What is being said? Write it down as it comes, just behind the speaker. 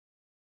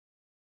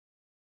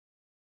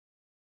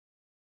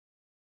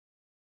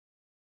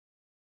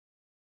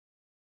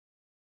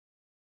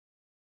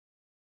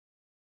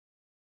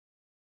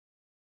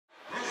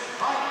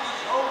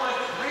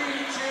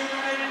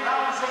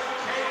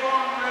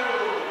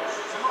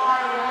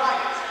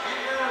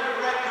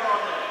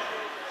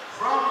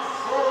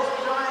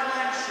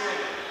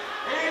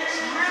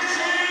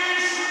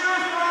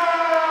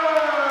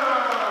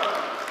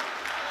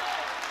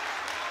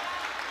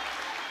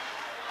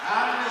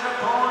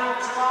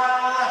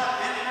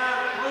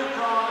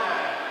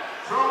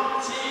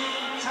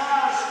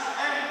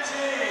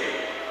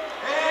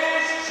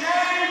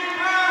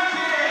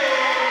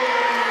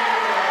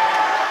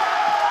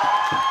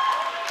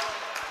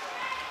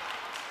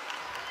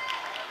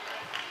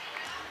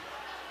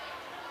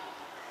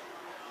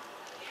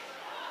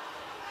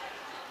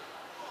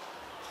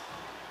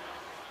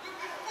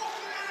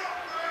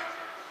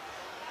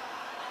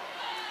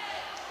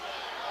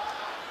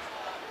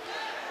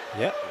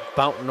Yeah,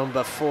 bout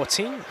number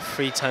 14,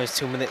 3 times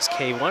 2 minutes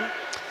K1.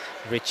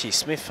 Ritchie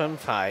Smitham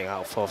fighting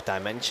out 4th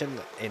dimension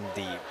in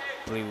the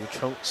blue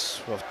trunks,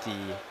 with the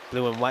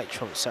blue and white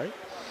trunks, sorry.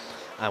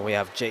 And we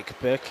have Jake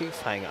Burkky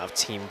fighting out of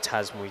Team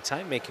Taz Muay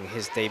Thai, making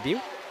his debut.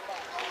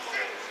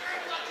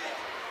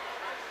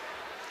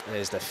 It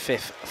is the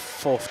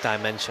 4th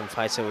dimension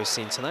fighter we've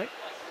seen tonight.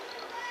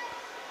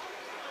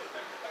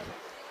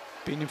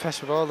 Been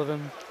impressed with all of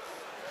them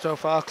so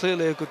far.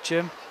 Clearly a good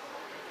gym.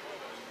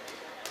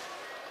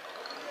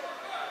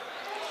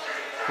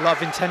 A lot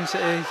of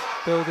intensity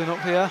building up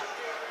here.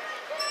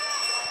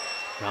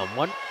 Round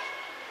 1.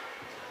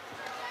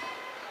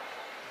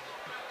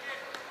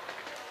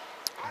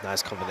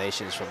 Nice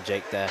combinations from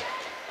Jake there.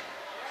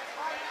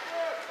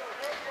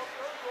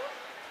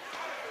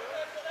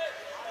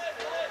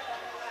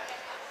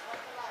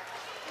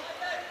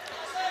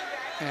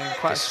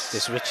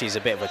 This Ritchie's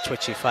a bit of a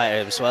twitchy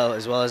fighter as well,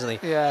 isn't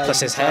he? Yeah. Plus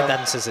his hair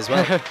dances as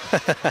well.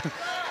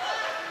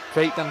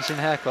 Break dancing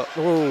haircut.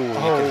 Ooh, you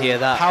can hear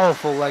that.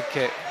 Powerful leg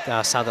kick.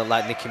 That sounded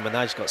like Nicki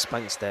Minaj got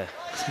spanked there.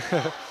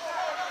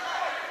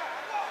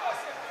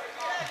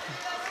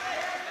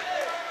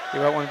 You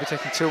won't want to be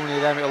taking too many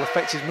of them. It'll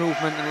affect his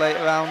movement in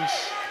later rounds.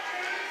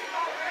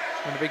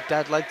 And a big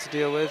dead leg to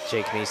deal with.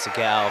 Jake needs to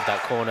get out of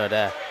that corner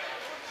there.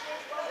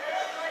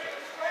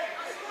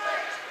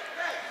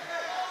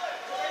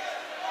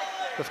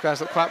 Both guys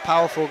look quite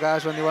powerful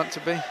guys when they want to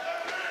be.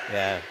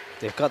 Yeah,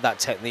 they've got that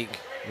technique,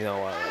 you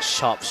know,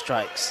 sharp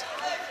strikes,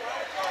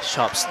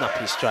 sharp,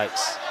 snappy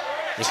strikes.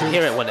 You can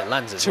hear it when it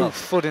lands as well. 2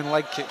 thudding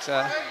leg kicks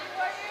there.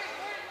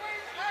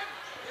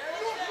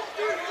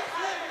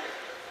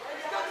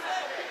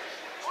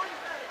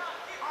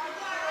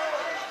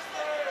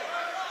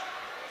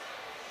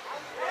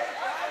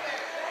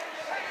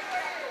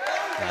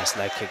 Nice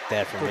leg kick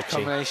there from Ritchie.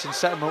 Good combination,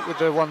 set him up with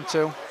the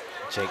 1-2.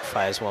 Jake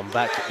fires one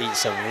back,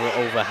 eats an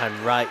overhand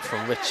right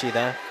from Ritchie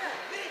there.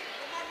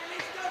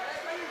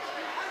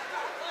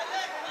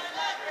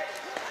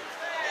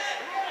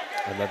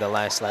 Another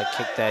nice leg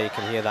kick there, you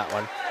can hear that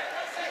one.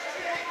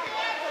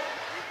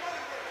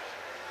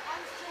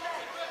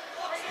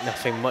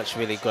 Nothing much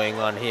really going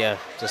on here,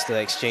 just the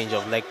exchange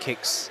of leg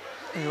kicks.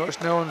 You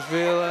watch, no one's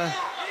real.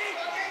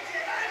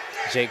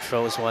 Jake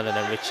throws one and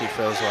then Ritchie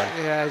throws one.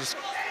 Yeah, just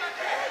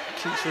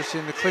keeps Ritchie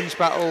in the clinch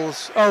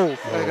battles. Oh,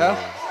 there you go.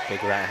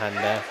 Big right hand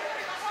there.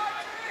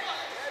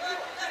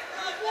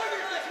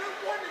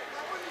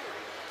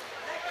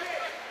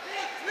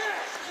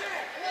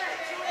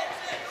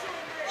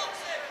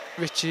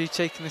 Ritchie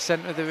taking the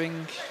centre of the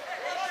ring,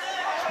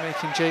 just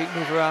making Jake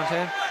move around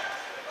him.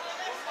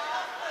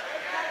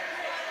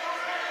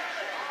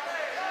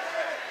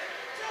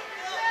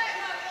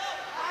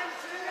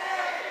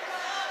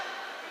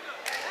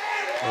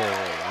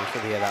 Oh, you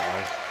can hear that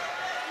one.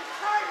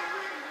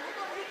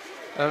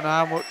 I don't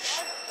know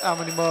how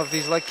many more of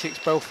these leg kicks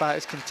both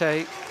fighters can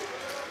take.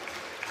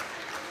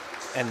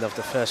 End of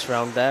the first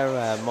round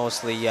there,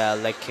 mostly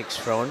leg kicks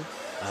thrown.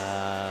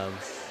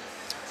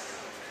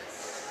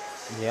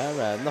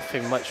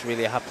 Nothing much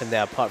really happened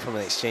there apart from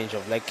an exchange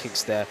of leg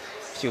kicks there.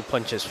 Few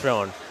punches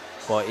thrown,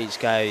 but each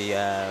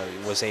guy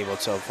was able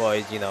to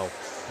avoid, you know,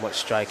 much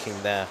striking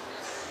there,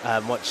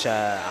 much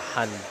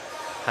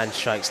hand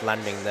strikes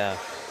landing there.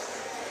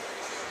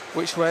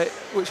 Which way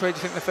do you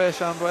think the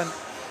first round went?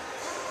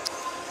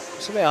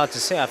 It's a bit hard to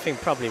say. I think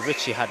probably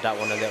Ritchie had that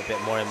one a little bit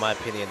more, in my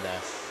opinion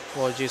there.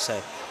 What would you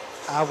say?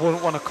 I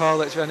wouldn't want to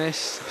call it, to be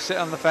honest. Sit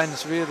on the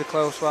fence, really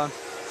close one.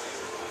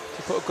 If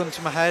you put a gun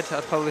to my head,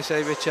 I'd probably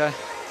say Ritchie.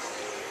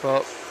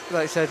 But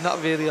like I said,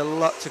 not really a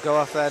lot to go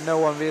off there. No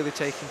one really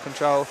taking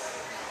control.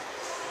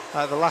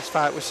 Like the last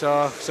fight we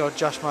saw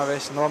Josh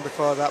Morris, and the one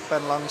before that,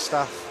 Ben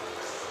Longstaff,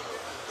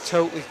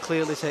 totally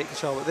clearly take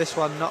control. But this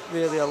one, not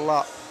really a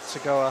lot to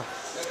go off.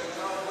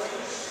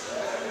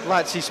 I'd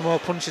like to see some more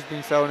punches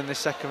being thrown in this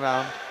second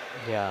round.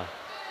 Yeah.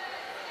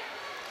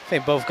 I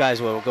think both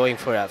guys were going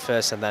for it at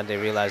first, and then they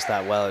realised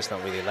that, well, it's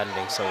not really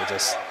landing, so we'll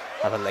just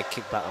have a leg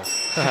kick battle.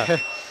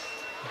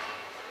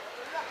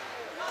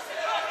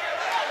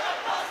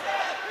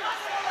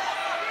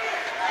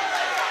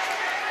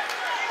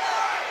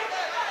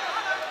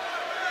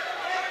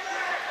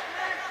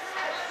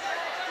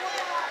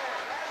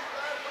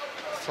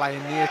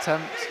 Flying knee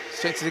attempt,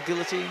 straight to the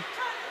guillotine.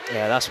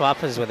 Yeah, that's what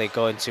happens when they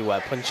go into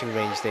punching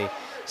range. They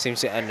seem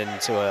to end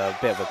into a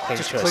bit of a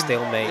clinch or a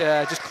stalemate.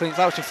 Yeah, just clinch.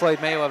 That was with Floyd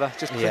Mayweather,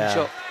 just clinch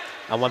up.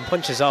 And when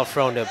punches are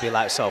thrown, it'll be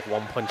like sort of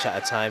one punch at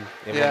a time.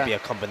 It won't be a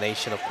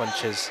combination of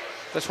punches.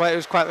 That's why it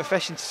was quite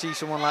refreshing to see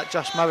someone like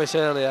Josh Morris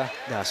earlier.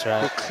 That's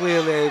right. Who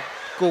clearly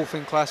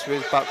golfing class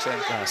with his boxing.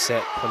 That's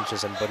it,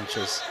 punches and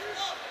bunches.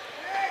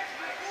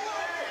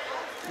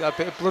 Got a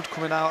bit of blood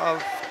coming out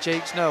of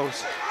Jake's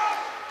nose.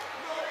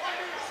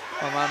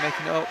 Or am I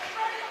making it up?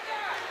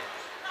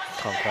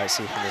 Can't quite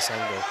see from this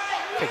angle.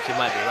 I think you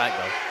might be right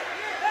though.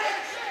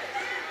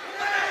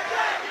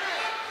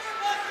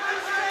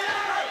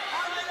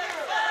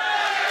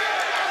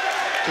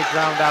 Big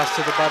roundhouse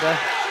to the body.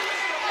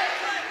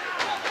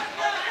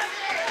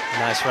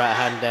 Nice right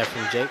hand there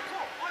from Jake.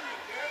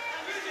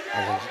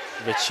 And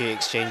Ritchie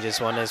exchanges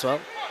one as well.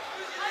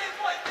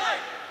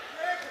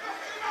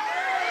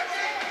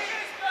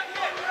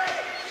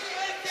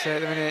 So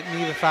at the minute,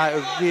 neither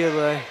fighter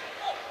really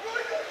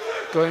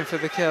going for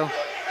the kill.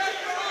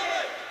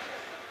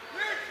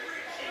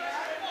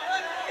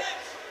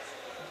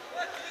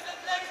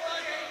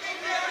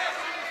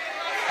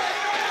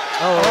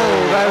 Oh,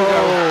 there we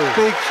go.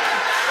 Big.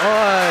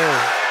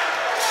 Oh.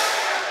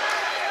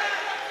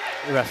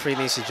 The referee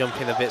needs to jump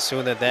in a bit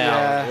sooner there.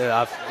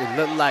 Yeah. It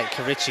looked like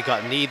Ritchie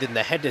got kneed in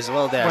the head as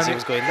well there as he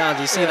was going down.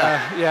 Do you see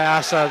that? Yeah,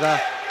 I saw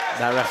that.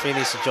 That referee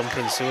needs to jump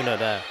in sooner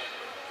there.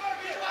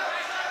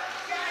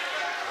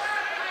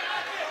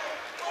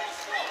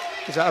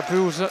 Is that a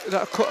bruise? Is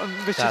that a cut on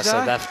Ritchie's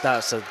eye?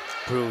 That's a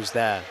bruise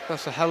there.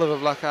 That's a hell of a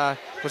black eye.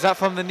 Was that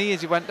from the knee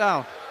as he went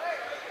down?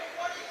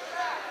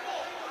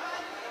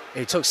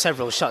 He took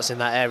several shots in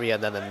that area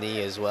and then a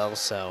knee as well,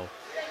 so.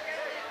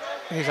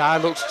 His eye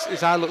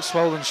looks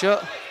swollen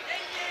shut.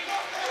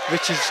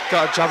 Ritchie's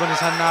got a job on his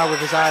hand now with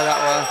his eye that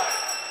way.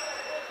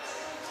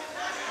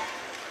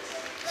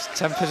 His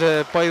tempers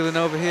are boiling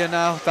over here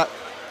now. That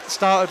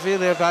started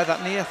really by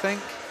that knee, I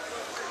think.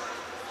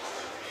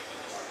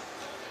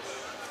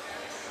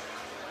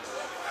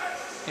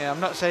 Yeah, I'm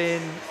not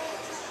saying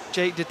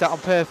Jake did that on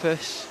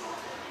purpose.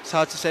 It's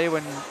hard to say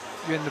when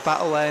you're in the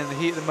battle there in the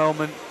heat of the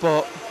moment,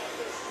 but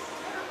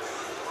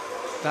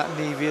that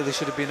knee really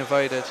should have been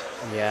avoided.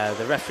 Yeah,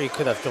 the referee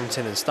could have jumped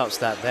in and stopped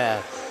that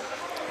there.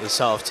 He's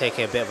sort of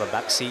taking a bit of a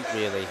back seat,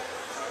 really.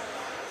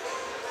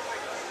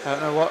 I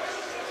don't know what.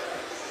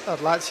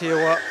 I'd like to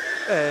hear what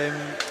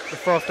the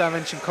fourth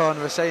dimension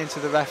corner are saying to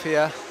the ref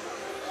here.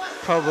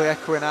 Probably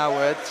echoing our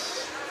words.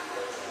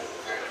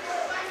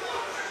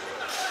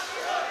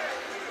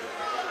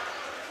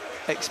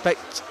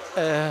 Expect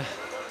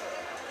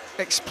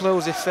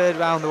explosive third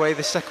round the way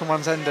the second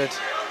one's ended.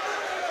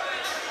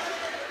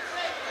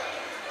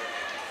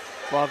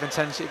 A lot of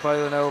intensity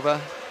boiling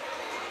over.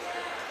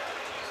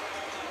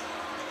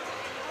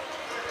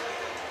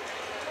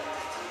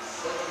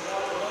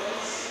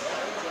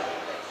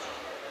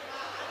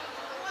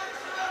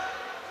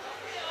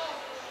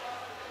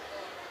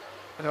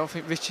 I don't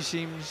think Ritchie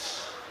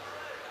seems...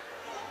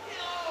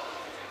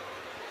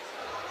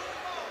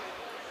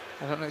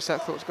 I don't know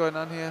exactly what's going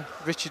on here.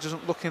 Ritchie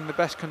doesn't look in the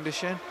best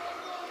condition.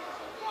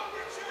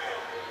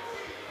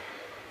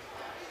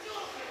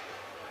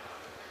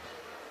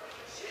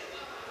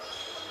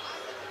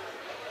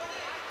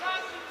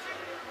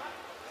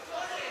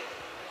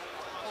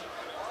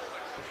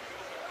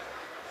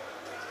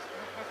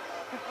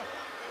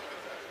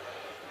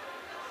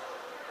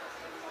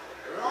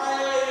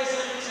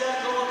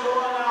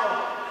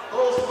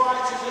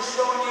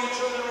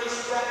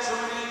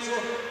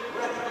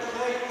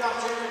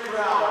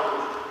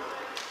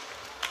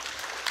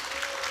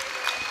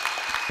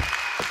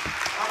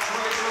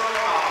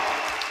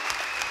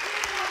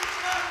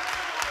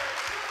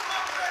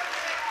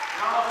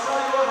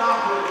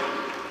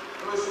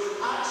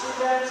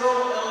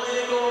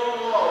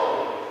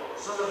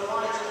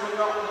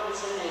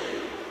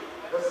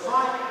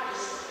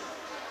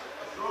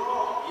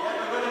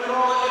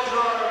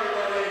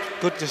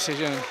 Good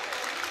decision,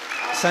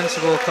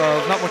 sensible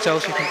call, not much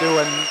else you can do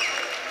when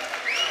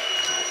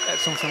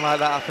something like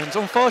that happens.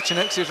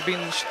 Unfortunate because it's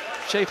been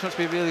shaping up to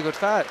be a really good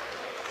fight.